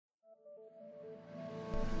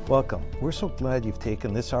Welcome. We're so glad you've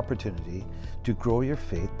taken this opportunity to grow your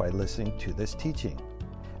faith by listening to this teaching.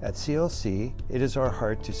 At CLC, it is our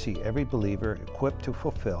heart to see every believer equipped to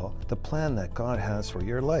fulfill the plan that God has for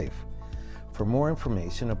your life. For more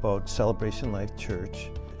information about Celebration Life Church,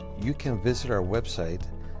 you can visit our website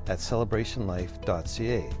at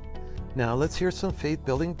celebrationlife.ca. Now let's hear some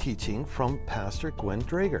faith-building teaching from Pastor Gwen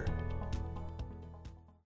Drager.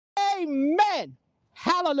 Amen.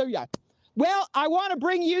 Hallelujah. Well, I want to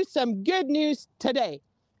bring you some good news today.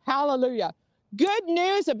 Hallelujah. Good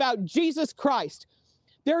news about Jesus Christ.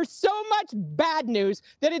 There's so much bad news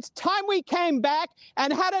that it's time we came back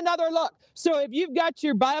and had another look. So if you've got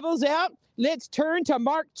your Bibles out, let's turn to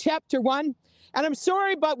Mark chapter 1. And I'm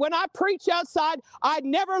sorry, but when I preach outside, I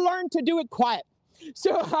never learned to do it quiet.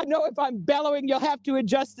 So I know if I'm bellowing, you'll have to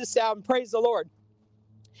adjust the sound. Praise the Lord.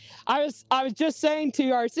 I was just saying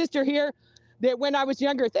to our sister here that when I was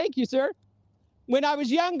younger, thank you, sir. When I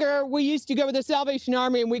was younger, we used to go with the Salvation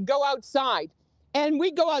Army and we'd go outside. And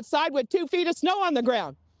we'd go outside with 2 feet of snow on the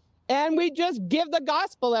ground. And we just give the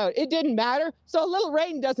gospel out. It didn't matter. So a little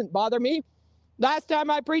rain doesn't bother me. Last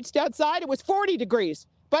time I preached outside, it was 40 degrees,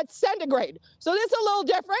 but centigrade. So this is a little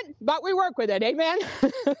different, but we work with it. Amen.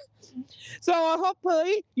 So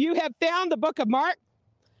hopefully you have found the book of Mark.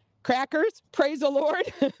 Crackers. Praise the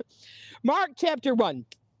Lord. Mark chapter 1.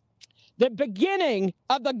 The beginning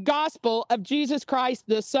of the gospel of Jesus Christ,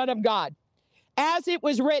 the Son of God. As it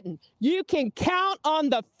was written, you can count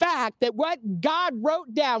on the fact that what God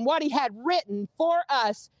wrote down, what he had written for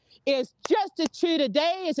us, is just as true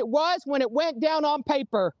today as it was when it went down on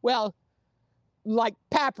paper. Well, like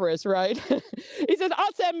papyrus, right? He says,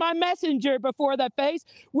 I'll send my messenger before thy face,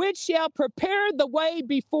 which shall prepare the way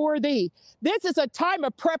before thee. This is a time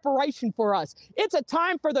of preparation for us. It's a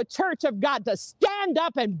time for the church of God to stand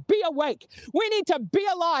up and be awake. We need to be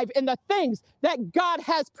alive in the things that God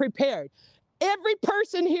has prepared. Every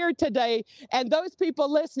person here today and those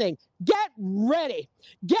people listening, get ready.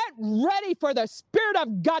 Get ready for the Spirit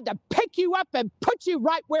of God to pick you up and put you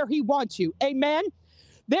right where he wants you. Amen?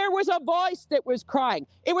 There was a voice that was crying.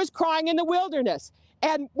 It was crying in the wilderness.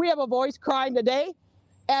 And we have a voice crying today,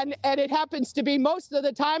 and it happens to be most of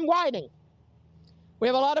the time whining. We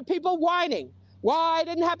have a lot of people whining. Why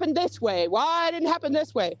didn't it happen this way? Why didn't it happen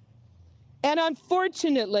this way? And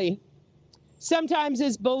unfortunately, sometimes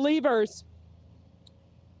as believers,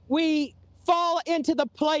 we fall into the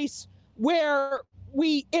place where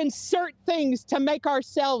we insert things to make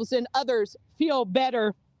ourselves and others feel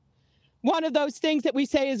better. One of those things that we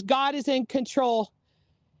say is God is in control.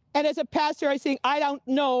 And as a pastor, I think I don't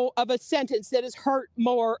know of a sentence that has hurt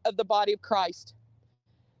more of the body of Christ.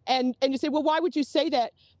 And you say, well, why would you say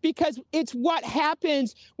that? Because it's what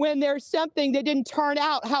happens when there's something that didn't turn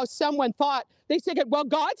out how someone thought. They say, well,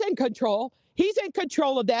 God's in control. He's in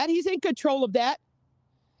control of that. He's in control of that.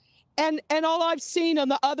 And all I've seen on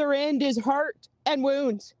the other end is hurt and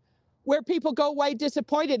wounds, where people go away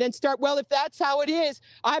disappointed and start, well, if that's how it is,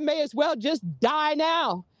 I may as well just die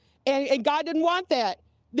now. And God didn't want that.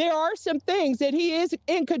 There are some things that he is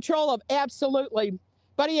in control of, absolutely,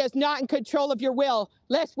 but he is not in control of your will,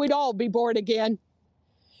 lest we'd all be born again.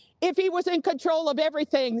 If he was in control of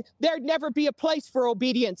everything, there'd never be a place for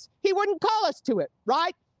obedience. He wouldn't call us to it,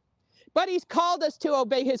 right? But he's called us to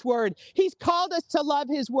obey his word. He's called us to love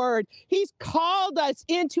his word. He's called us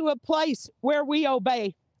into a place where we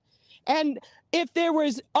obey. And if there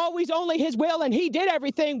was always only his will and he did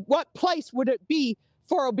everything, what place would it be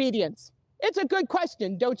for obedience? It's a good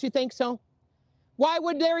question, don't you think so? Why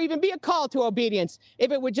would there even be a call to obedience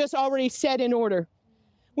if it were just already set in order?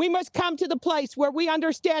 We must come to the place where we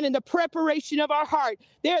understand in the preparation of our heart,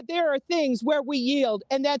 there are things where we yield,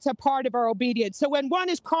 and that's a part of our obedience. So when one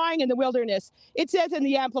is crying in the wilderness, it says in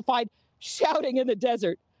the Amplified, shouting in the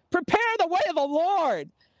desert, prepare the way of the Lord.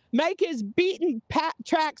 Make his beaten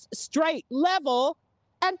tracks straight, level,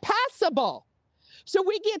 and passable. So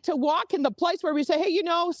we get to walk in the place where we say, hey, you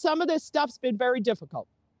know, some of this stuff's been very difficult.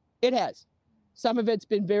 It has. Some of it's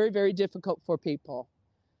been very, very difficult for people.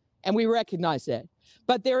 And we recognize that.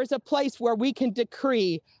 But there is a place where we can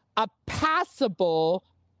decree a passable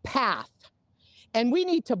path. And we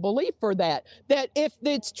need to believe for that if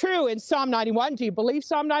it's true in Psalm 91, do you believe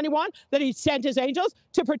Psalm 91? That he sent his angels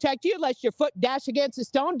to protect you lest your foot dash against a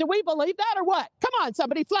stone? Do we believe that or what? Come on,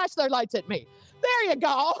 somebody flash their lights at me. There you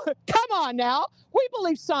go. Come on now. We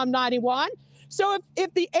believe Psalm 91. So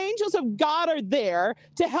if the angels of God are there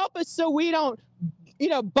to help us so we don't,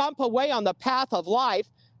 bump away on the path of life,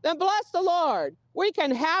 then bless the Lord. We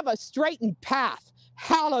can have a straightened path.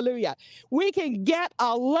 Hallelujah. We can get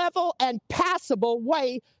a level and passable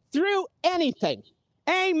way through anything.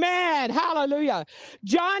 Amen. Hallelujah.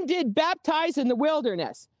 John did baptize in the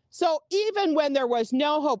wilderness. So even when there was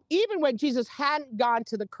no hope, even when Jesus hadn't gone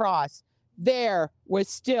to the cross, there was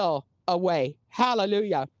still a way.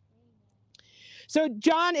 Hallelujah. So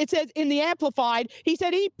John, it says in the Amplified, he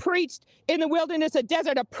said he preached in the wilderness, a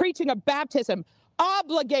desert, a preaching of baptism,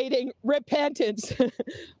 obligating repentance.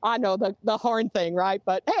 I know the horn thing, right?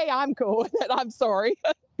 But hey, I'm cool with it. I'm sorry.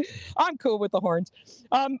 I'm cool with the horns.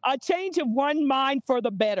 A change of one mind for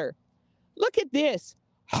the better. Look at this.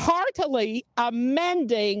 Heartily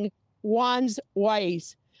amending one's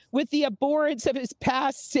ways with the abhorrence of his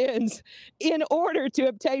past sins in order to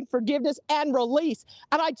obtain forgiveness and release.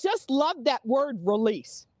 And I just love that word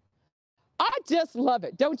release. I just love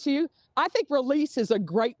it, don't you? I think release is a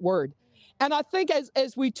great word. And I think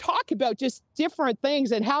as we talk about just different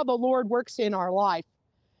things and how the Lord works in our life,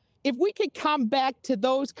 if we could come back to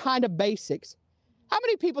those kind of basics. How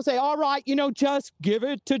many people say, all right, just give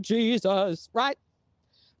it to Jesus, right?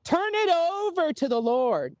 Turn it over to the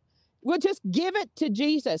Lord. We'll just give it to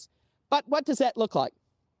Jesus. But what does that look like?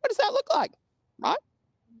 What does that look like, right?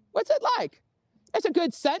 What's it like? It's a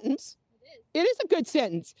good sentence. It is a good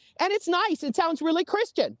sentence. And it's nice. It sounds really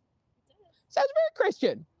Christian. Sounds very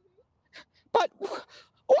Christian. But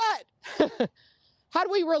what? How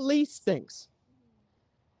do we release things?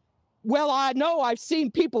 Well, I know I've seen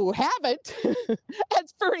people who haven't.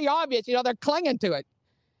 It's pretty obvious. They're clinging to it.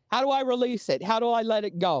 How do I release it? How do I let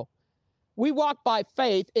it go? We walk by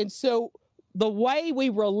faith. And so the way we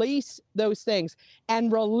release those things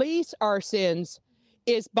and release our sins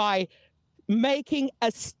is by making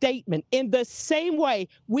a statement. In the same way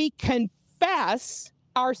we confess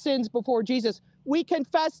our sins before Jesus, we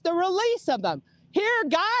confess the release of them. Here,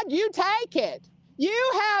 God, you take it.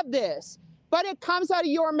 You have this. But it comes out of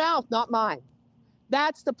your mouth, not mine.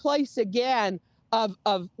 That's the place again of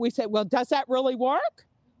we say, well, does that really work?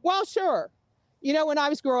 Well, sure. When I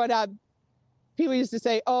was growing up, people used to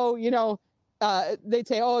say, oh, they'd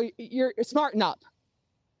say, oh, you're smarten up.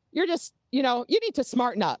 You're just, you need to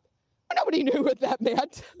smarten up. But nobody knew what that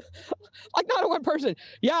meant. Like not one person.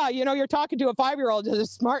 Yeah, you're talking to a 5-year-old,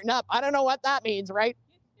 just smarten up. I don't know what that means, right?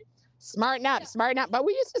 Smarten up, smarten up. But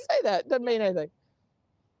we used to say that. Doesn't mean anything.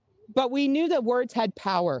 But we knew that words had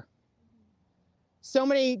power. So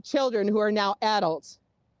many children who are now adults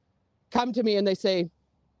come to me and they say,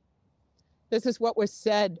 this is what was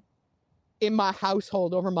said in my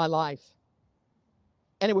household over my life.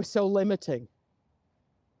 And it was so limiting.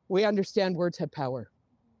 We understand words have power.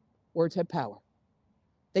 Words have power.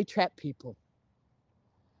 They trap people.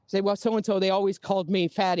 Say, well, so-and-so, they always called me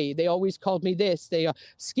fatty. They always called me this. They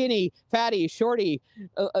skinny, fatty, shorty,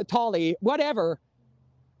 tallie, whatever.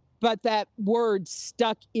 But that word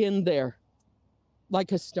stuck in there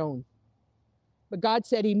like a stone. But God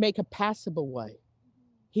said he'd make a passable way.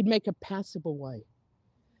 He'd make a passable way.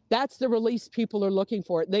 That's the release people are looking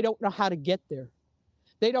for. They don't know how to get there.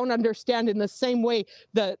 They don't understand in the same way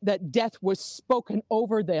that death was spoken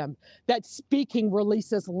over them, that speaking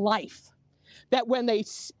releases life. That when they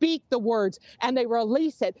speak the words and they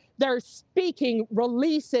release it, their speaking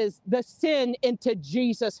releases the sin into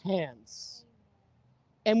Jesus' hands.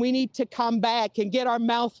 And we need to come back and get our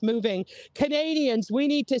mouth moving. Canadians, we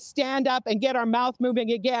need to stand up and get our mouth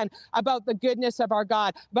moving again about the goodness of our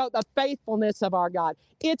God, about the faithfulness of our God.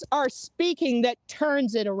 It's our speaking that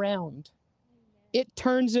turns it around. It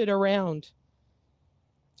turns it around.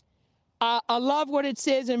 I love what it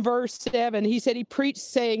says in verse 7. He said, he preached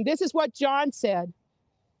saying, this is what John said.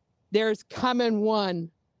 There's coming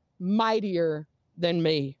one mightier than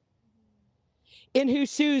me, in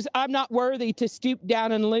whose shoes I'm not worthy to stoop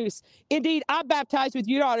down and loose. Indeed, I baptize with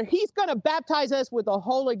you, daughter. He's going to baptize us with the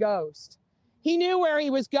Holy Ghost. He knew where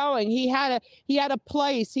he was going. He had a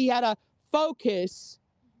place. He had a focus.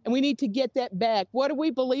 And we need to get that back. What are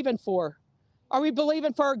we believing for? Are we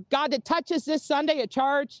believing for God to touch us this Sunday at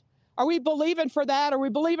church? Are we believing for that? Are we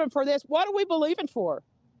believing for this? What are we believing for?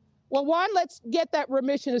 Well, one, let's get that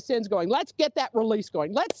remission of sins going. Let's get that release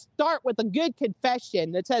going. Let's start with a good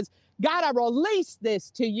confession that says, God, I release this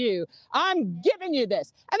to you. I'm giving you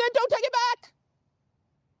this. And then don't take it back.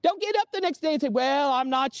 Don't get up the next day and say, well, I'm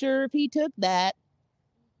not sure if he took that.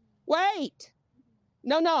 Wait.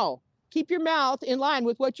 No. Keep your mouth in line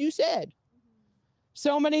with what you said.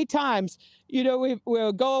 So many times,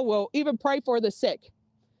 we'll even pray for the sick.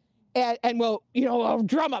 And we'll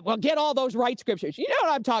drum up. We'll get all those right scriptures. You know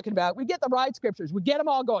what I'm talking about. We get the right scriptures. We get them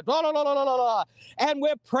all going. Blah, blah, blah, blah, blah, blah. And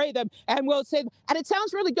we'll pray them. And we'll say, and it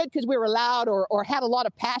sounds really good because we were loud or had a lot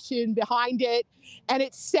of passion behind it. And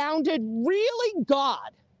it sounded really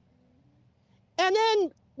God. And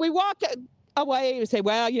then we walk away and say,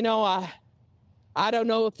 well, I don't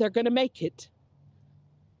know if they're going to make it.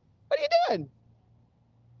 What are you doing?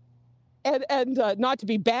 And not to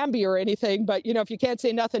be Bambi or anything, but if you can't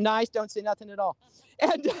say nothing nice, don't say nothing at all.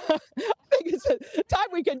 And I think it's a time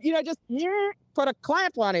we can, just put a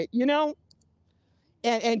clamp on it,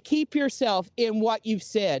 and keep yourself in what you've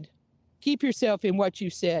said. Keep yourself in what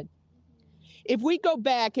you've said. If we go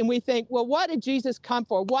back and we think, well, what did Jesus come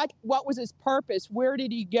for? What was his purpose? Where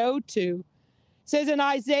did he go to? It says in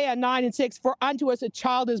Isaiah 9:6, for unto us a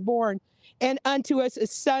child is born, and unto us a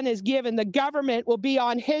son is given. The government will be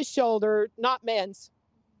on his shoulder, not men's.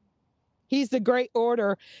 He's the great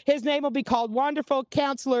order. His name will be called Wonderful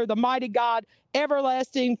Counselor, the Mighty God,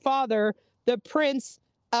 Everlasting Father, the Prince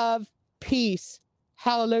of Peace.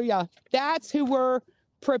 Hallelujah. That's who we're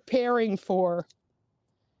preparing for.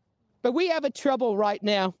 But we have a trouble right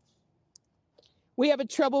now. We have a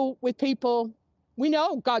trouble with people. We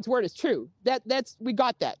know God's word is true. We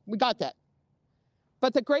got that. We got that.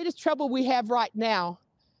 But the greatest trouble we have right now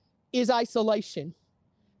is isolation.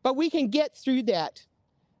 But we can get through that.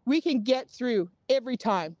 We can get through every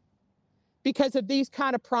time because of these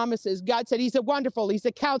kind of promises. God said he's a wonderful, he's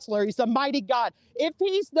a counselor, he's a mighty God. If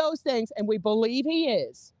he's those things, and we believe he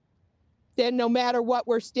is, then no matter what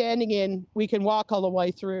we're standing in, we can walk all the way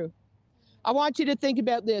through. I want you to think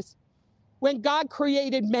about this. When God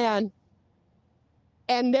created man,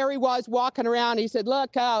 and there he was walking around, he said,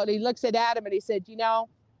 look out. He looks at Adam and he said,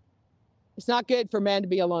 it's not good for man to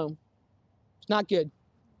be alone. It's not good.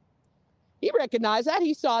 He recognized that.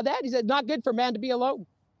 He saw that. He said, not good for man to be alone.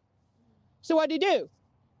 So what did he do?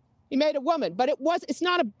 He made a woman. But it's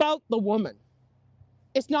not about the woman.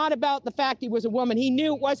 It's not about the fact he was a woman. He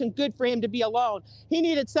knew it wasn't good for him to be alone. He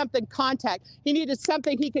needed something contact. He needed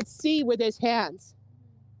something he could see with his hands.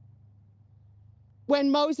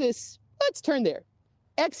 When Moses, let's turn there.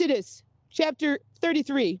 Exodus chapter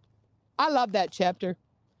 33. I love that chapter.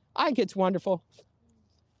 I think it's wonderful.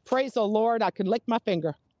 Praise the Lord. I can lick my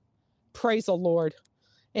finger. Praise the Lord.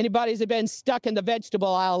 Anybody who's been stuck in the vegetable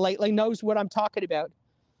aisle lately knows what I'm talking about.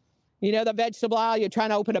 The vegetable aisle, you're trying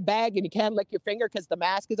to open a bag and you can't lick your finger because the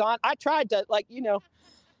mask is on. I tried to,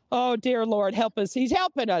 oh, dear Lord, help us. He's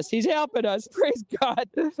helping us. He's helping us. Praise God.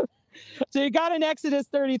 So you got in Exodus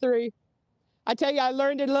 33. I tell you, I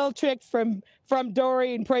learned a little trick from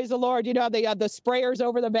Doreen. Praise the Lord. The sprayers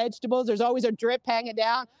over the vegetables. There's always a drip hanging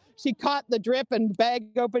down. She caught the drip and the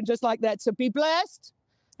bag open just like that. So be blessed.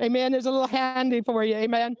 Amen. There's a little handy for you.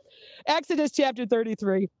 Amen. Exodus chapter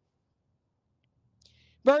 33.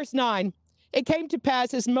 Verse 9. It came to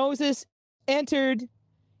pass as Moses entered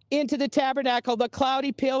into the tabernacle, the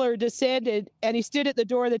cloudy pillar descended, and he stood at the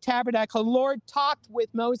door of the tabernacle. The Lord talked with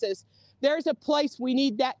Moses. There's a place we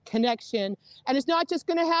need that connection. And it's not just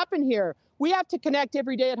going to happen here. We have to connect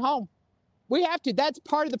every day at home. We have to. That's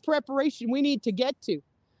part of the preparation we need to get to.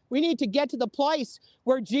 We need to get to the place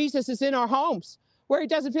where Jesus is in our homes, where it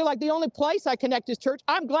doesn't feel like the only place I connect is church.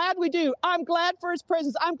 I'm glad we do. I'm glad for his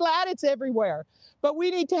presence. I'm glad it's everywhere. But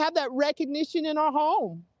we need to have that recognition in our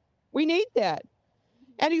home. We need that.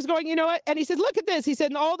 And he's going, what? And he said, look at this. He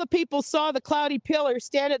said, and all the people saw the cloudy pillar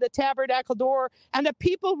stand at the tabernacle door, and the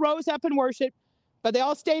people rose up and worshiped, but they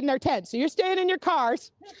all stayed in their tents. So you're staying in your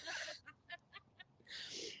cars.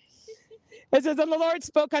 It says, and the Lord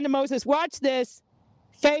spoke unto Moses, watch this,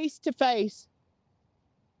 face to face,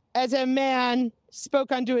 as a man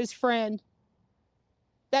spoke unto his friend.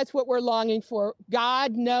 That's what we're longing for.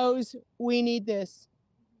 God knows we need this.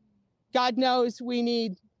 God knows we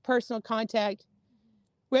need personal contact.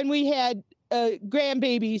 When we had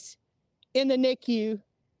grandbabies in the NICU,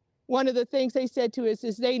 one of the things they said to us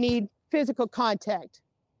is they need physical contact.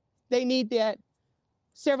 They need that.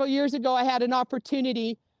 Several years ago, I had an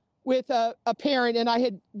opportunity with a parent, and I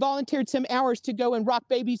had volunteered some hours to go and rock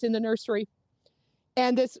babies in the nursery.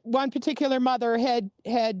 And this one particular mother had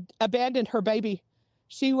abandoned her baby.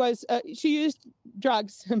 She used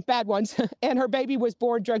drugs, bad ones, and her baby was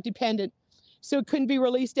born drug dependent, so it couldn't be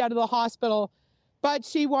released out of the hospital. But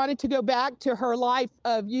she wanted to go back to her life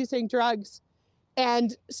of using drugs.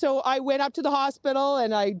 And so I went up to the hospital,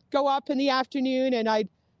 and I'd go up in the afternoon, and I'd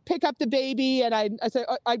pick up the baby, and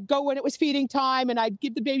I'd go when it was feeding time, and I'd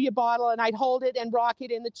give the baby a bottle, and I'd hold it and rock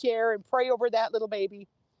it in the chair and pray over that little baby.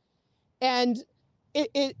 And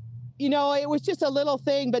it was just a little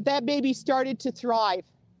thing, but that baby started to thrive.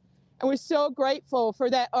 And we're so grateful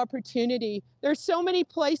for that opportunity. There's so many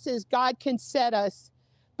places God can set us.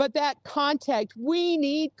 But that contact, we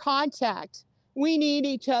need contact. We need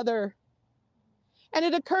each other. And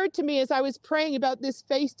it occurred to me as I was praying about this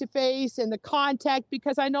face-to-face and the contact,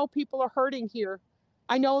 because I know people are hurting here.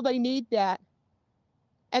 I know they need that.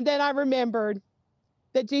 And then I remembered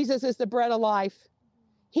that Jesus is the bread of life.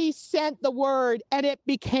 He sent the word and it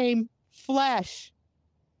became flesh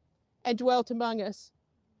and dwelt among us.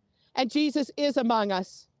 And Jesus is among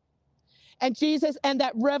us. And Jesus, and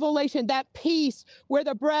that revelation, that peace, where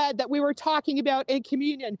the bread that we were talking about in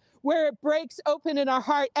communion, where it breaks open in our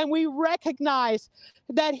heart and we recognize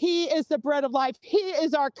that he is the bread of life. He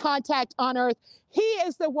is our contact on earth. He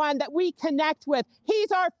is the one that we connect with.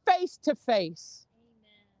 He's our face to face.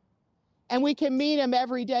 And we can meet him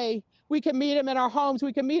every day. We can meet him in our homes.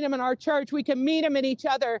 We can meet him in our church. We can meet him in each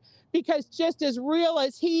other, because just as real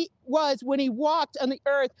as he was when he walked on the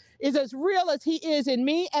earth is as real as he is in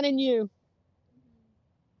me and in you.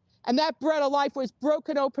 And that bread of life was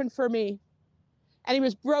broken open for me. And he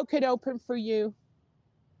was broken open for you.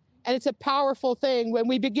 And it's a powerful thing when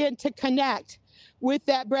we begin to connect with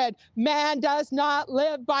that bread. Man does not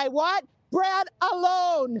live by what? Bread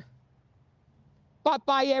alone, but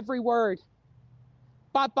by every word.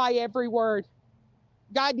 But by every word.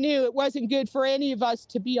 God knew it wasn't good for any of us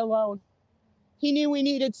to be alone. He knew we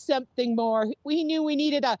needed something more. He knew we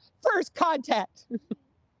needed a first contact.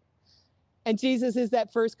 And Jesus is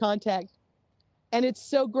that first contact. And it's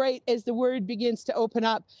so great as the word begins to open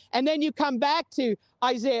up. And then you come back to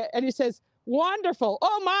Isaiah and he says, wonderful.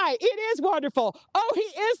 Oh my, it is wonderful. Oh, he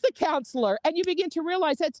is the counselor. And you begin to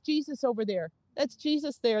realize that's Jesus over there. That's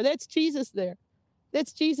Jesus there. That's Jesus there.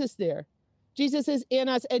 That's Jesus there. Jesus is in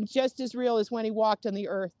us, and just as real as when he walked on the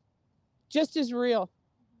earth. Just as real.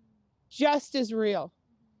 Just as real.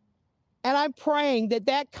 And I'm praying that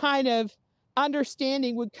that kind of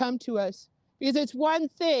understanding would come to us. Because it's one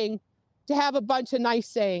thing to have a bunch of nice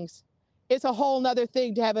sayings. It's a whole nother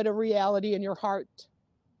thing to have it a reality in your heart.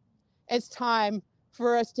 It's time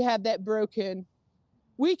for us to have that broken.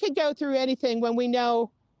 We can go through anything when we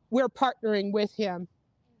know we're partnering with him.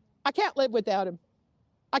 I can't live without him.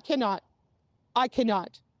 I cannot. I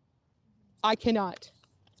cannot. I cannot.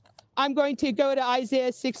 I'm going to go to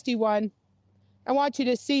Isaiah 61. I want you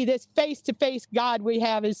to see this face-to-face God we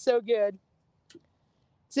have is so good. It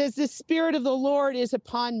says, the Spirit of the Lord is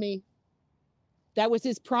upon me. That was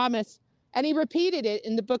his promise. And he repeated it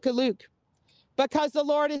in the book of Luke. Because the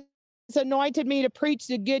Lord has anointed me to preach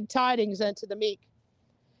the good tidings unto the meek.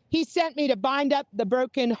 He sent me to bind up the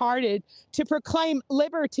brokenhearted, to proclaim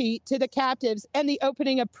liberty to the captives and the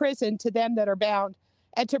opening of prison to them that are bound,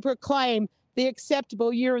 and to proclaim the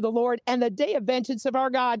acceptable year of the Lord and the day of vengeance of our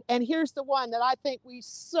God. And here's the one that I think we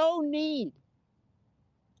so need: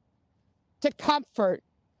 to comfort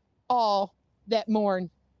all that mourn.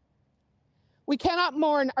 We cannot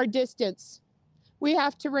mourn our distance. We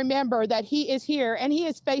have to remember that he is here and he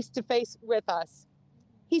is face to face with us.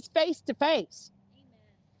 He's face to face.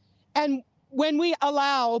 And when we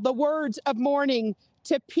allow the words of mourning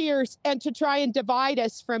to pierce and to try and divide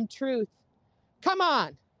us from truth, come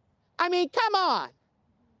on. I mean, come on.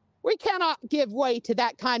 We cannot give way to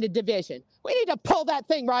that kind of division. We need to pull that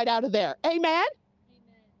thing right out of there. Amen? Amen.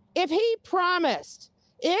 If he promised,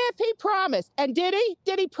 and did he?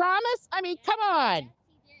 Did he promise? I mean, come on. Yes,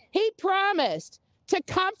 he promised to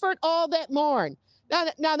comfort all that mourn.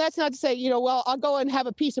 Now that's not to say, well, I'll go and have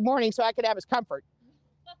a piece of mourning so I can have his comfort.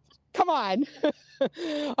 Come on.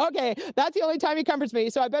 Okay, that's the only time he comforts me,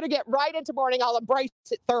 so I better get right into mourning. I'll embrace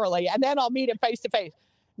it thoroughly, and then I'll meet him face to face.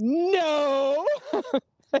 No.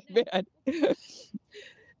 Amen.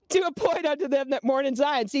 To appoint unto them that mourn in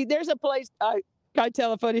Zion. See, there's a place, can I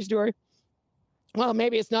tell a funny story? Well,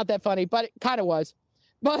 maybe it's not that funny, but it kind of was.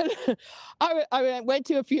 But I went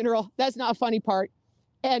to a funeral. That's not a funny part.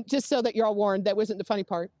 And just so that you're all warned, that wasn't the funny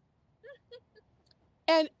part.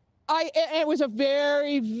 And it was a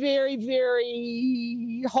very, very,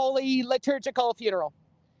 very holy liturgical funeral.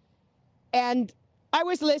 And I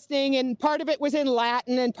was listening, and part of it was in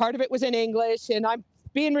Latin and part of it was in English. And I'm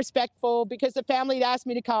being respectful because the family had asked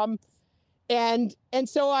me to come. And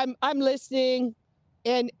so I'm listening,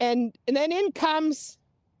 and then in comes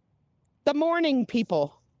the mourning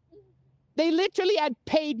people. They literally had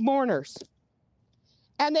paid mourners.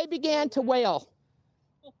 And they began to wail.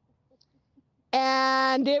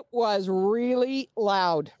 And it was really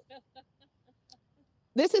loud.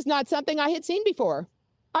 This is not something I had seen before.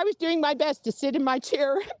 I was doing my best to sit in my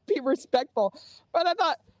chair and be respectful. But I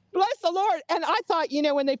thought, bless the Lord. And I thought,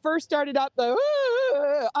 when they first started up, I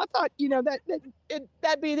thought,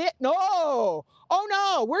 that'd be it. No. Oh,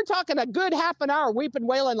 no. We're talking a good half an hour weeping,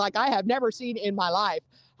 wailing like I have never seen in my life.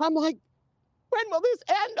 I'm like, when will this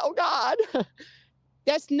end? Oh, God.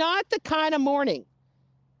 That's not the kind of mourning.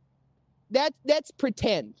 That's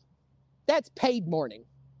pretend. That's paid mourning.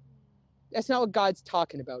 That's not what God's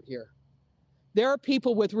talking about here. There are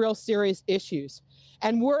people with real serious issues,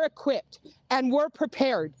 and we're equipped and we're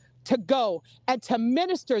prepared to go and to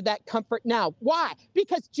minister that comfort now. Why?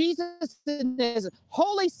 Because Jesus is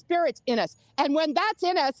Holy Spirit's in us. And when that's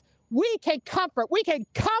in us, we can comfort. We can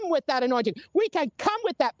come with that anointing. We can come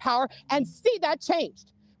with that power and see that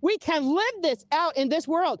changed. We can live this out in this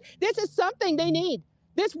world. This is something they need.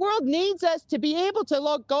 This world needs us to be able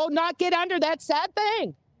to go, not get under that sad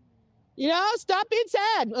thing. You know, stop being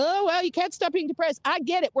sad. Oh, well, you can't stop being depressed. I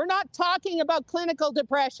get it. We're not talking about clinical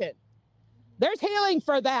depression. There's healing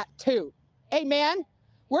for that too. Amen.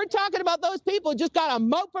 We're talking about those people who just got to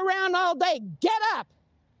mope around all day. Get up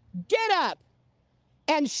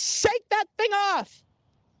and shake that thing off.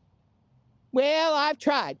 Well, I've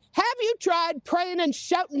tried. Have you tried praying and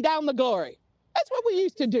shouting down the glory? That's what we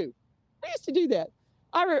used to do. We used to do that.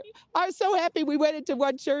 I was so happy we went into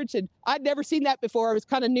one church, and I'd never seen that before. I was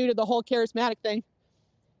kind of new to the whole charismatic thing.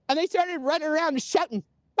 And they started running around and shouting.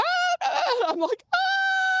 Ah! I'm like,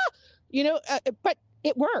 ah! You know, but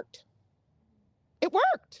it worked. It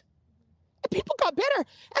worked. And people got better, and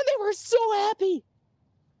they were so happy.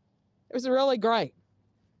 It was really great.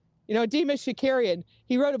 You know, Demas Shakarian,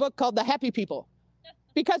 he wrote a book called The Happy People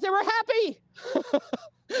because they were happy.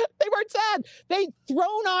 They weren't sad. They'd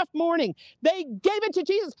thrown off mourning. They gave it to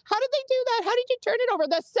Jesus. How did they do that? How did you turn it over?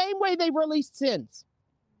 The same way they released sins.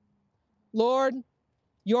 Lord,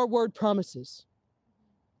 your word promises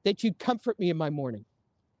that you'd comfort me in my mourning.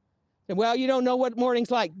 And well, you don't know what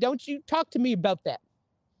mourning's like. Don't you talk to me about that.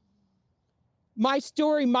 My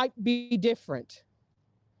story might be different,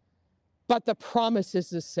 but the promise is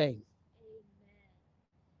the same.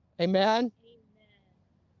 Amen. Amen.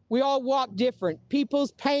 We all walk different.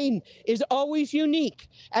 People's pain is always unique,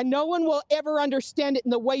 and no one will ever understand it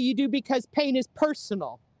in the way you do because pain is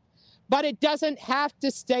personal. But it doesn't have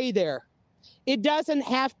to stay there. It doesn't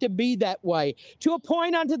have to be that way. To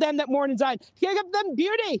appoint unto them that mourn in Zion, to give them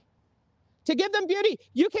beauty. To give them beauty.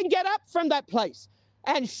 You can get up from that place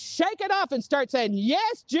and shake it off and start saying,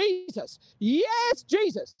 yes, Jesus. Yes,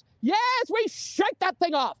 Jesus. Yes, we shake that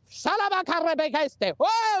thing off.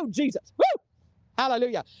 Whoa, Jesus. Woo!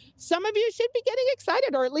 Hallelujah. Some of you should be getting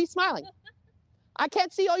excited or at least smiling. I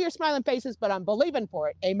can't see all your smiling faces, but I'm believing for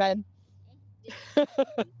it. Amen.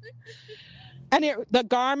 And the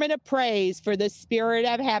garment of praise for the spirit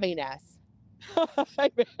of heaviness.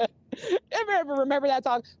 Ever remember that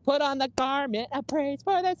song? Put on the garment of praise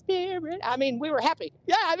for the spirit. I mean, we were happy.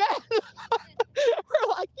 Yeah, I mean, we're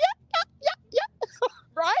like, yeah.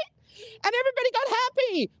 Right? And everybody got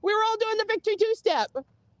happy. We were all doing the victory two-step.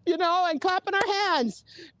 You know, and clapping our hands.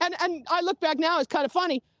 And I look back now, it's kind of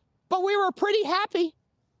funny, but we were pretty happy.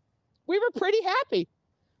 We were pretty happy.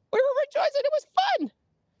 We were rejoicing. It was fun.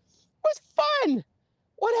 It was fun.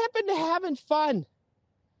 What happened to having fun?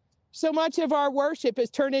 So much of our worship is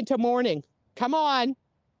turned into mourning. Come on.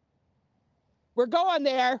 We're going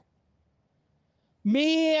there.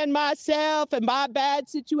 Me and myself and my bad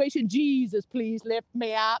situation. Jesus, please lift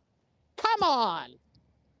me up. Come on.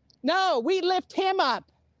 No, we lift him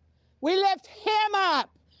up. We lift him up.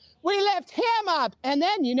 We lift him up. And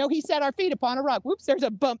then, you know, he set our feet upon a rock. Whoops, there's a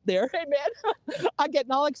bump there. Amen. I'm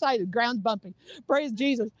getting all excited. Ground's bumping. Praise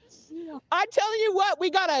Jesus. I'm telling you what, we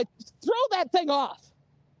got to throw that thing off.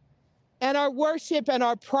 And our worship and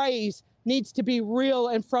our praise needs to be real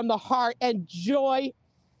and from the heart and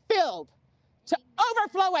joy-filled to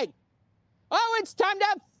overflowing. Oh, it's time to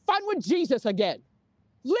have fun with Jesus again.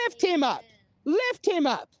 Lift him up. Lift him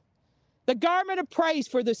up. The garment of praise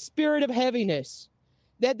for the spirit of heaviness,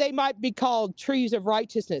 that they might be called trees of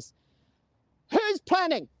righteousness. Who's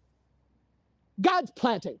planting? God's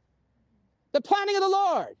planting. The planting of the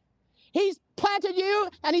Lord. He's planted you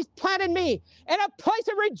and he's planted me in a place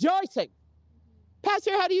of rejoicing.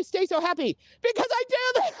 Pastor, how do you stay so happy? Because I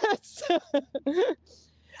do this. I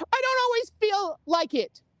don't always feel like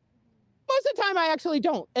it. Most of the time I actually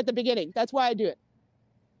don't at the beginning. That's why I do it.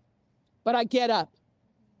 But I get up.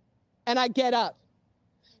 And I get up.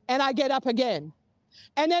 And I get up again.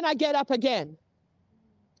 And then I get up again.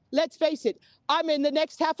 Let's face it, I'm in the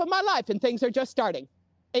next half of my life and things are just starting.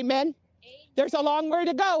 Amen? There's a long way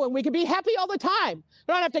to go and we can be happy all the time.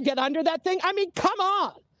 We don't have to get under that thing. I mean, come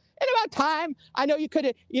on. And about time, I know you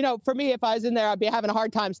could, you know, for me, if I was in there, I'd be having a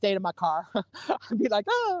hard time staying in my car. I'd be like,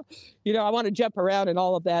 oh, you know, I want to jump around and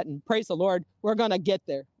all of that. And praise the Lord, we're going to get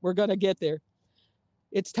there. We're going to get there.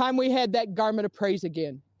 It's time we had that garment of praise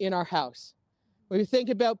again in our house. When we think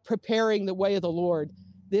about preparing the way of the Lord,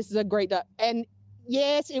 this is a great, and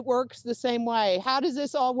yes, it works the same way. How does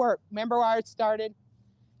this all work? Remember where it started?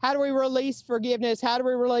 How do we release forgiveness? How do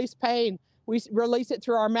we release pain? We release it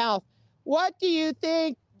through our mouth. What do you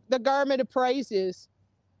think the garment of praise is.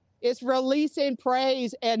 It's releasing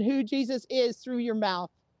praise and who Jesus is through your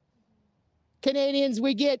mouth. Canadians,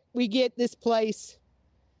 we get this place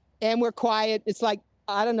and we're quiet. It's like,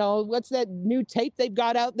 I don't know, what's that new tape they've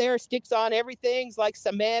got out there? Sticks on everything. It's like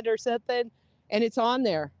cement or something, and it's on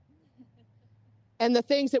there. And the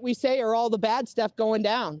things that we say are all the bad stuff going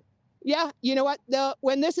down. Yeah, you know what?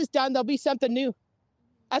 When this is done, there'll be something new.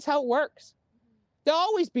 That's how it works. There'll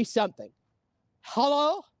always be something.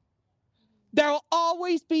 Hello? There'll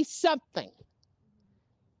always be something.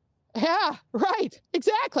 Yeah, right,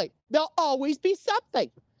 exactly. There'll always be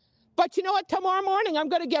something. But you know what? Tomorrow morning, I'm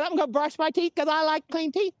going to brush my teeth because I like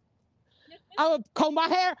clean teeth. I'm going to comb my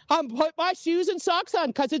hair. I'm going to put my shoes and socks on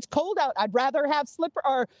because it's cold out. I'd rather have slipper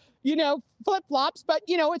or, flip-flops, but,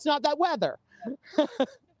 it's not that weather.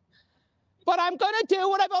 But I'm going to do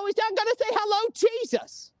what I've always done. I'm going to say, hello,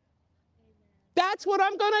 Jesus. That's what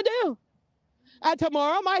I'm going to do. And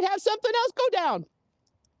tomorrow I might have something else go down.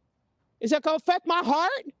 Is it going to affect my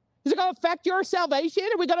heart? Is it going to affect your salvation?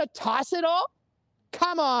 Are we going to toss it all?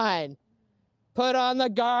 Come on. Put on the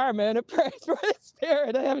garment of praise for the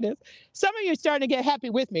Spirit of heaviness. Some of you are starting to get happy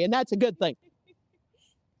with me, and that's a good thing.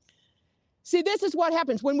 See, this is what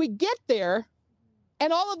happens. When we get there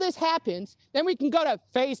and all of this happens, then we can go to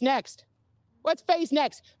phase next. What's phase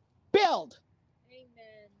next? Build.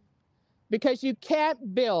 Amen. Because you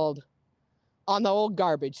can't build on the old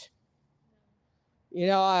garbage.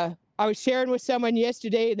 I was sharing with someone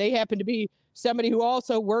yesterday. They happen to be somebody who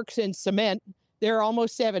also works in cement. They're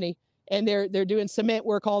almost 70, and they're doing cement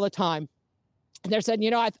work all the time. And they're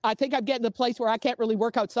saying, I think I'm getting to the place where I can't really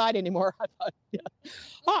work outside anymore. I thought, yeah.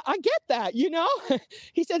 I get that,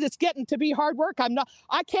 He says it's getting to be hard work.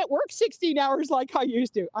 I can't work 16 hours like I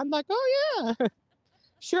used to. I'm like, oh yeah,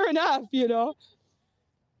 sure enough,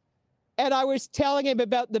 And I was telling him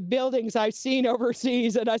about the buildings I've seen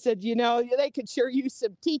overseas. And I said, they could sure use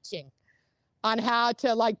some teaching on how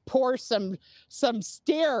to pour some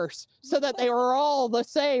stairs so that they were all the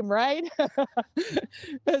same, right?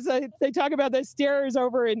 As they talk about the stairs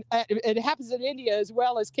over it happens in India as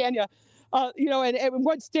well as Kenya. And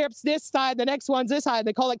one step's this side, the next one's this side.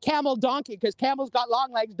 They call it camel donkey because camel's got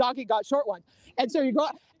long legs, donkey got short ones. And so you go,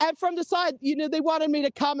 and from the side, they wanted me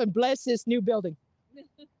to come and bless this new building.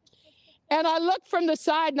 And I look from the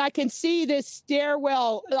side and I can see this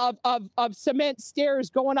stairwell of cement stairs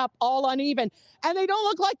going up all uneven. And they don't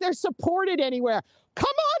look like they're supported anywhere. Come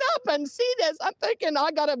on up and see this. I'm thinking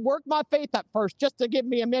I got to work my faith up first just to give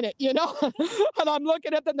me a minute, And I'm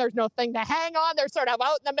looking at them. There's no thing to hang on. They're sort of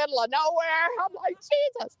out in the middle of nowhere. I'm like,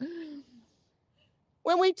 Jesus.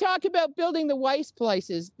 When we talk about building the waste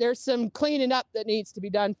places, there's some cleaning up that needs to be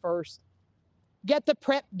done first. Get the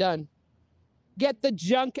prep done. Get the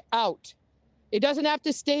junk out. It doesn't have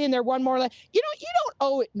to stay in there one more. You don't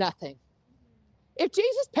owe it nothing. If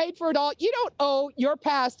Jesus paid for it all, you don't owe your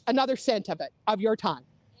past another cent of it, of your time.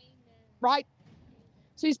 Amen. Right?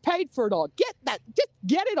 So he's paid for it all. Just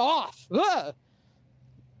get it off. Ugh.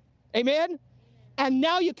 Amen? And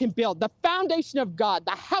now you can build the foundation of God,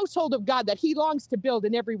 the household of God that he longs to build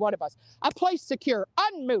in every one of us. A place secure,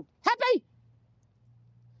 unmoved, happy,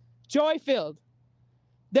 joy-filled.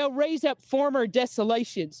 They'll raise up former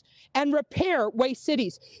desolations and repair waste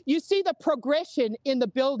cities. You see the progression in the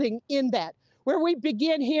building in that, where we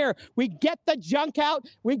begin here, we get the junk out,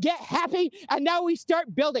 we get happy, and now we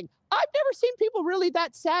start building. I've never seen people really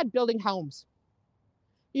that sad building homes.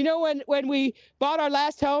 When we bought our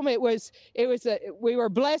last home, we were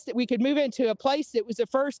blessed that we could move into a place that was the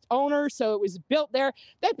first owner, so it was built there.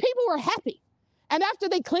 Then people were happy. And after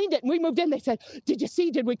they cleaned it and we moved in, they said,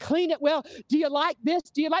 did we clean it well? Do you like this?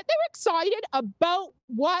 They were excited about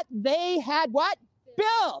what they had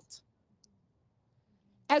built.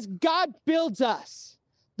 As God builds us,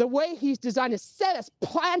 the way he's designed us, set us,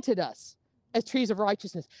 planted us as trees of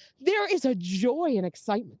righteousness, there is a joy and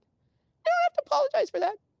excitement. You don't have to apologize for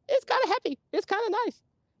that. It's kind of happy. It's kind of nice.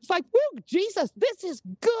 It's like, woo, Jesus, this is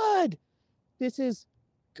good. This is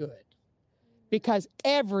good. Because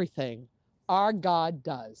everything our God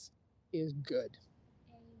does is good.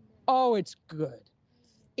 Oh, it's good.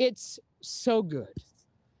 It's so good.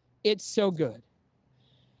 It's so good.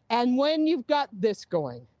 And when you've got this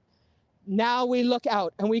going, now we look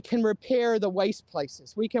out and we can repair the waste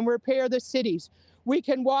places. We can repair the cities. We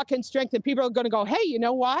can walk in strength, and people are going to go, hey, you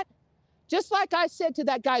know what? Just like I said to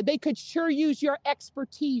that guy, they could sure use your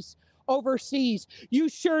expertise overseas. You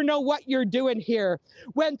sure know what you're doing here.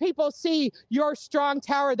 When people see your strong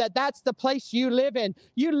tower, that's the place you live in.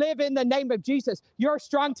 You live in the name of Jesus, your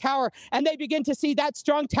strong tower, and they begin to see that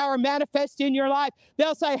strong tower manifest in your life.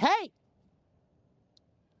 They'll say, hey,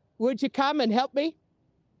 would you come and help me?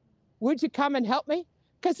 Would you come and help me?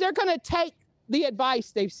 Because they're going to take the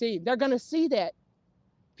advice they've seen. They're going to see that.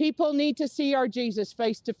 People need to see our Jesus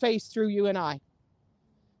face to face through you and I.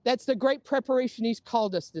 That's the great preparation he's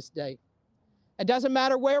called us this day. It doesn't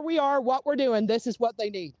matter where we are, what we're doing, this is what they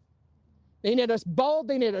need. They need us bold,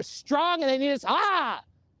 they need us strong, and they need us,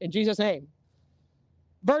 in Jesus' name.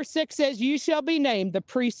 Verse 6 says, you shall be named the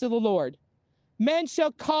priests of the Lord. Men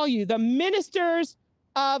shall call you the ministers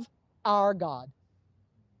of our God.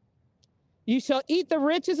 You shall eat the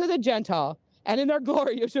riches of the Gentile, and in their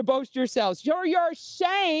glory you shall boast yourselves. For your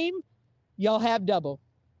shame, you'll have double.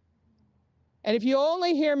 And if you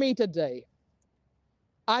only hear me today,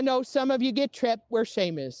 I know some of you get tripped where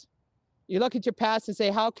shame is. You look at your past and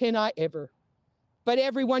say, how can I ever? But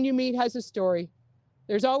everyone you meet has a story.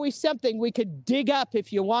 There's always something we could dig up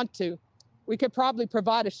if you want to. We could probably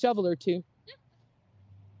provide a shovel or two.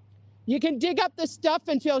 You can dig up the stuff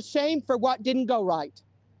and feel shame for what didn't go right.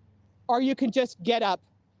 Or you can just get up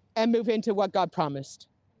and move into what God promised.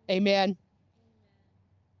 Amen.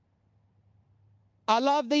 I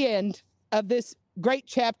love the end of this great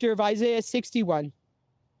chapter of Isaiah 61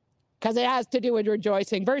 because it has to do with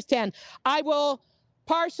rejoicing. Verse 10, I will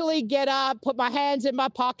partially get up, put my hands in my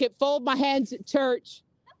pocket, fold my hands at church,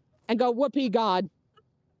 and go, whoopee God.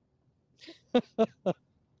 It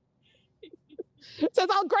says,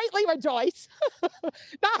 I'll greatly rejoice.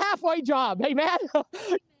 Not halfway job, amen?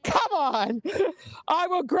 Come on. I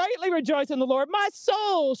will greatly rejoice in the Lord. My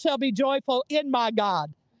soul shall be joyful in my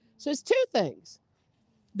God. So it's two things.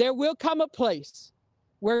 There will come a place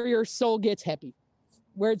where your soul gets happy,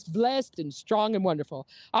 where it's blessed and strong and wonderful.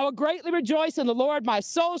 I will greatly rejoice in the Lord. My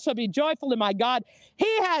soul shall be joyful in my God.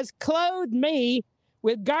 He has clothed me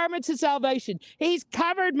with garments of salvation. He's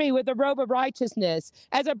covered me with the robe of righteousness.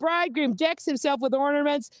 As a bridegroom decks himself with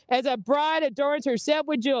ornaments, as a bride adorns herself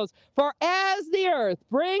with jewels. For as the earth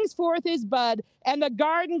brings forth his bud, and the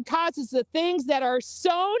garden causes the things that are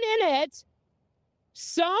sown in it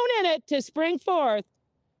to spring forth,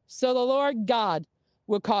 so the Lord God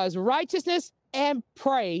will cause righteousness and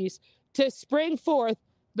praise to spring forth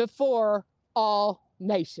before all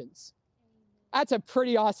nations. That's a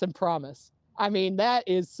pretty awesome promise. I mean, that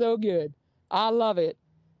is so good. I love it.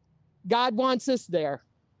 God wants us there.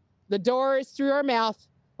 The door is through our mouth.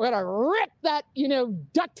 We're going to rip that,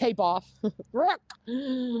 duct tape off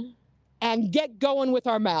and get going with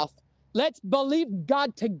our mouth. Let's believe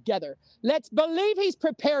God together. Let's believe he's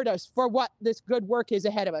prepared us for what this good work is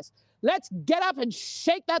ahead of us. Let's get up and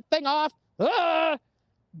shake that thing off,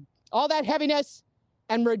 all that heaviness,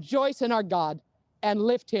 and rejoice in our God and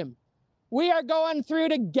lift him. We are going through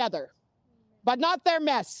together, but not their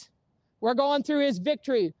mess. We're going through his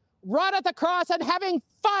victory, right at the cross and having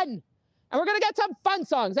fun. And we're going to get some fun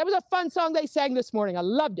songs. That was a fun song they sang this morning. I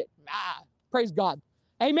loved it. Praise God.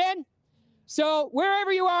 Amen. So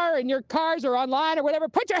wherever you are, in your cars or online or whatever,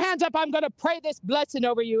 put your hands up. I'm going to pray this blessing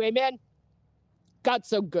over you. Amen. God's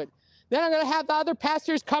so good. Then I'm going to have the other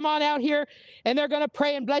pastors come on out here, and they're going to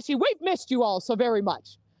pray and bless you. We've missed you all so very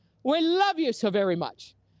much. We love you so very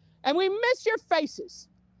much. And we miss your faces.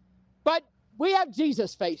 But we have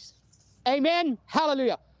Jesus' face. Amen.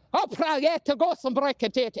 Hallelujah. I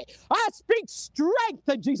speak strength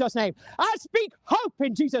in Jesus' name. I speak hope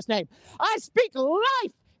in Jesus' name. I speak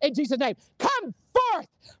life in Jesus' name. Come forth.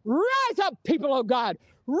 Rise up, people of God.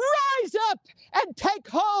 Rise up and take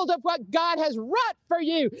hold of what God has wrought for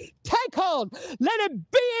you. Take hold. Let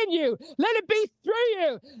it be in you. Let it be through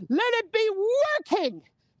you. Let it be working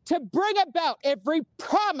to bring about every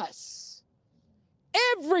promise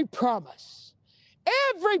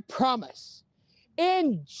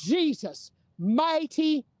in Jesus'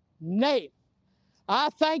 mighty name. I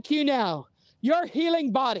thank you now. You're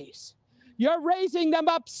healing bodies. You're raising them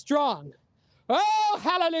up strong. Oh,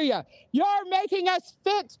 hallelujah. You're making us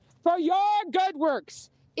fit for your good works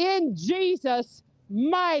in Jesus'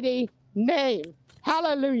 mighty name.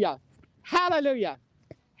 Hallelujah. Hallelujah.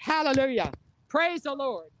 Hallelujah. Praise the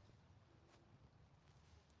Lord.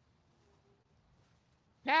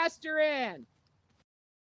 Pastor Ann.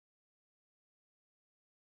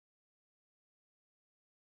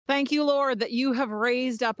 Thank you, Lord, that you have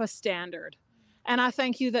raised up a standard. And I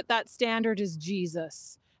thank you that that standard is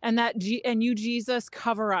Jesus. And you, Jesus,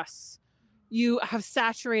 cover us. You have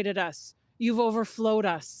saturated us. You've overflowed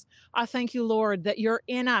us. I thank you, Lord, that you're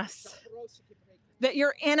in us. That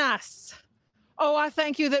you're in us. Oh, I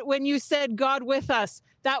thank you that when you said God with us,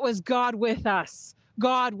 that was God with us.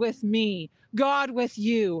 God with me. God with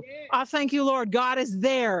you. I thank you, Lord, God is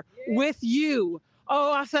there with you.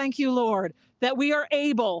 Oh, I thank you, Lord, that we are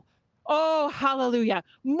able, oh, hallelujah,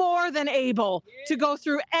 more than able to go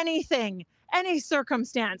through anything, any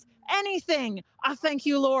circumstance, anything. I thank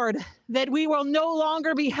you, Lord, that we will no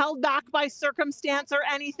longer be held back by circumstance or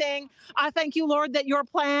anything. I thank you, Lord, that your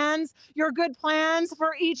plans, your good plans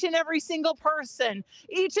for each and every single person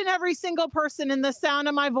in the sound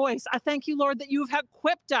of my voice. I thank you, Lord, that you've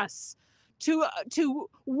equipped us to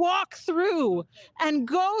walk through and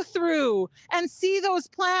go through and see those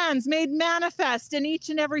plans made manifest in each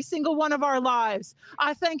and every single one of our lives.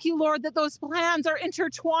 I thank you, Lord, that those plans are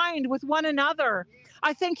intertwined with one another.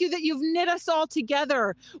 I thank you that you've knit us all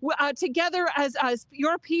together, together as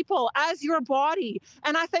your people, as your body.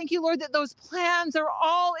 And I thank you, Lord, that those plans are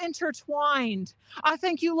all intertwined. I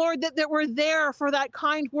thank you, Lord, that we're there for that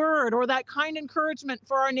kind word or that kind encouragement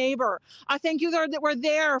for our neighbor. I thank you, Lord, that we're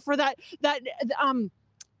there for that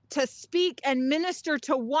to speak and minister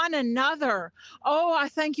to one another. Oh, I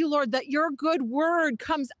thank you, Lord, that your good word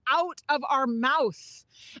comes out of our mouth.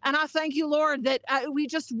 And I thank you, Lord, that we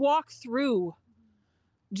just walk through.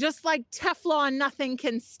 Just like Teflon, nothing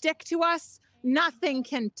can stick to us. Nothing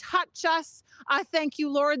can touch us. I thank you,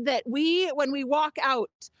 Lord, that when we walk out,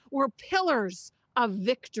 we're pillars of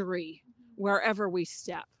victory wherever we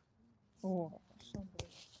step. Oh.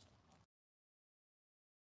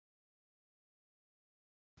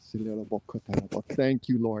 Thank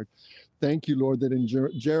you, Lord. Thank you, Lord, that in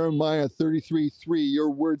Jeremiah 33:3,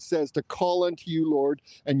 your word says to call unto you, Lord,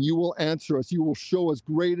 and you will answer us. You will show us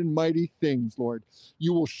great and mighty things, Lord.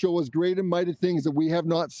 You will show us great and mighty things that we have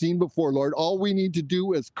not seen before, Lord. All we need to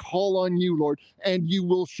do is call on you, Lord, and you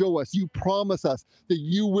will show us. You promise us that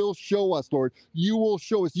you will show us, Lord. You will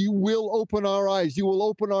show us. You will open our eyes. You will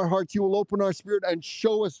open our hearts. You will open our spirit and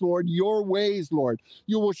show us, Lord, your ways, Lord.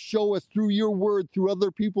 You will show us through your word, through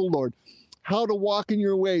other people, Lord, how to walk in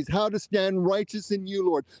your ways, how to stand righteous in you,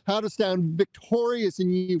 Lord, how to stand victorious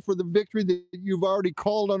in you for the victory that you've already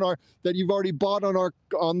that you've already bought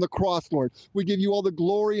on the cross, Lord. We give you all the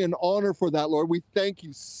glory and honor for that, Lord. We thank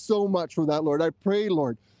you so much for that, Lord. I pray,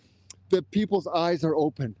 Lord, that people's eyes are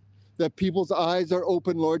open,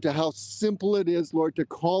 Lord, to how simple it is, Lord, to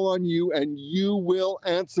call on you and you will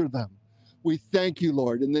answer them. We thank you,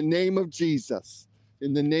 Lord, in the name of Jesus,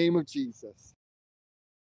 in the name of Jesus.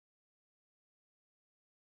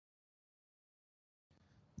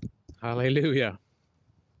 Hallelujah.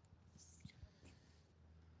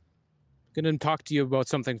 I'm going to talk to you about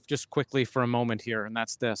something just quickly for a moment here, and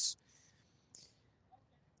that's this.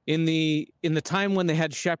 In the time when they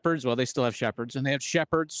had shepherds, well, they still have shepherds, and they have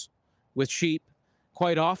shepherds with sheep.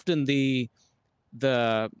 Quite often, the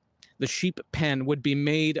sheep pen would be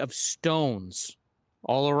made of stones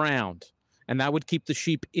all around, and that would keep the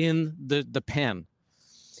sheep in the pen.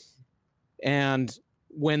 And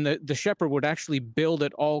when the shepherd would actually build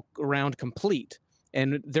it all around complete.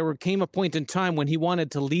 And came a point in time when he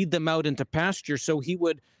wanted to lead them out into pasture, so he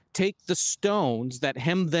would take the stones that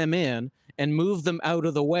hemmed them in and move them out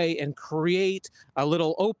of the way and create a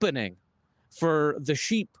little opening for the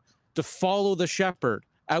sheep to follow the shepherd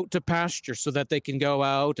out to pasture so that they can go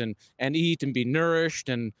out and eat and be nourished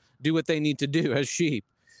and do what they need to do as sheep.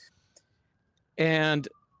 And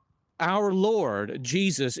our Lord,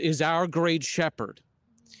 Jesus, is our great shepherd.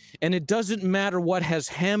 And it doesn't matter what has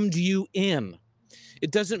hemmed you in.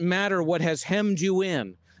 It doesn't matter what has hemmed you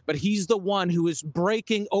in, but he's the one who is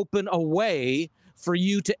breaking open a way for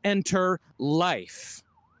you to enter life.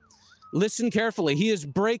 Listen carefully. He is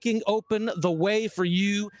breaking open the way for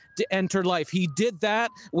you to enter life. He did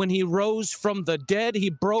that when he rose from the dead.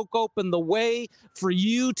 He broke open the way for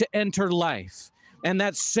you to enter life. And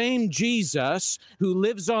that same Jesus who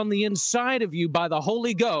lives on the inside of you by the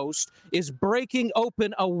Holy Ghost is breaking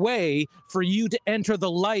open a way for you to enter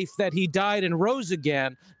the life that he died and rose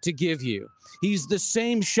again to give you. He's the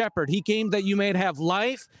same shepherd. He came that you may have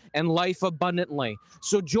life and life abundantly.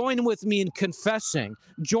 So join with me in confessing.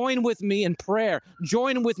 Join with me in prayer.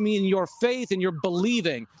 Join with me in your faith and your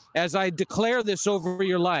believing as I declare this over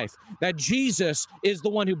your life, that Jesus is the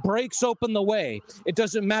one who breaks open the way. It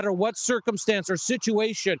doesn't matter what circumstance or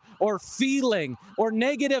situation or feeling or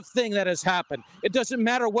negative thing that has happened. It doesn't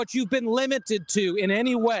matter what you've been limited to in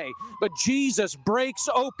any way, but Jesus breaks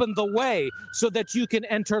open the way so that you can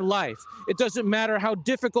enter life. It doesn't matter how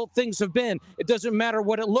difficult things have been. It doesn't matter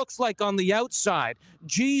what it looks like on the outside.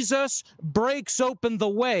 Jesus breaks open the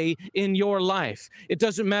way in your life. It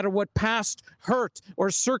doesn't matter what past hurt or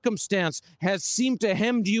circumstance has seemed to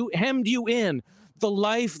hemmed you in. The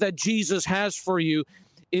life that Jesus has for you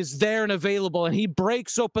is there and available, and he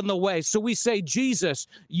breaks open the way. So we say, Jesus,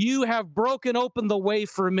 you have broken open the way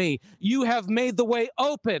for me. You have made the way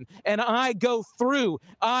open, and I go through.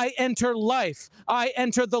 I enter life. I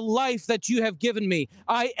enter the life that you have given me.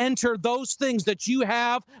 I enter those things that you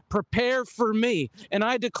have prepared for me, and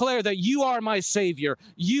I declare that you are my Savior.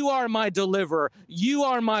 You are my deliverer. You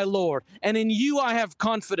are my Lord, and in you I have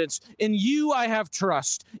confidence. In you I have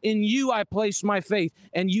trust. In you I place my faith,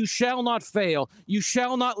 and you shall not fail. You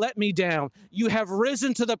shall not let me down. You have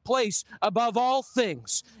risen to the place above all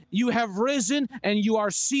things. You have risen and you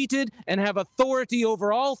are seated and have authority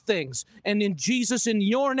over all things. And in Jesus, in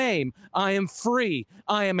your name, I am free.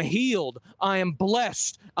 I am healed. I am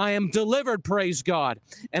blessed. I am delivered, praise God.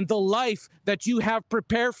 And the life that you have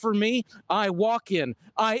prepared for me, I walk in,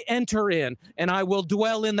 I enter in, and I will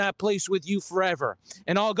dwell in that place with you forever.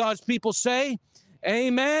 And all God's people say,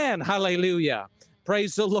 amen. Hallelujah.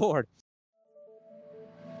 Praise the Lord.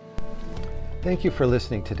 Thank you for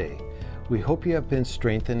listening today. We hope you have been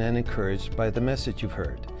strengthened and encouraged by the message you've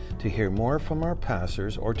heard. To hear more from our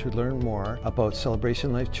pastors or to learn more about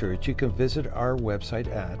Celebration Life Church, you can visit our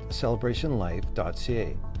website at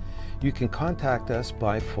celebrationlife.ca. You can contact us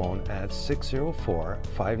by phone at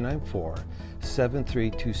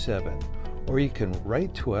 604-594-7327, or you can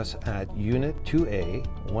write to us at Unit 2A,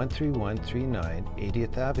 13139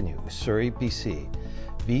 80th Avenue, Surrey, BC,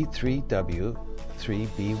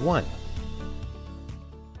 B3W3B1.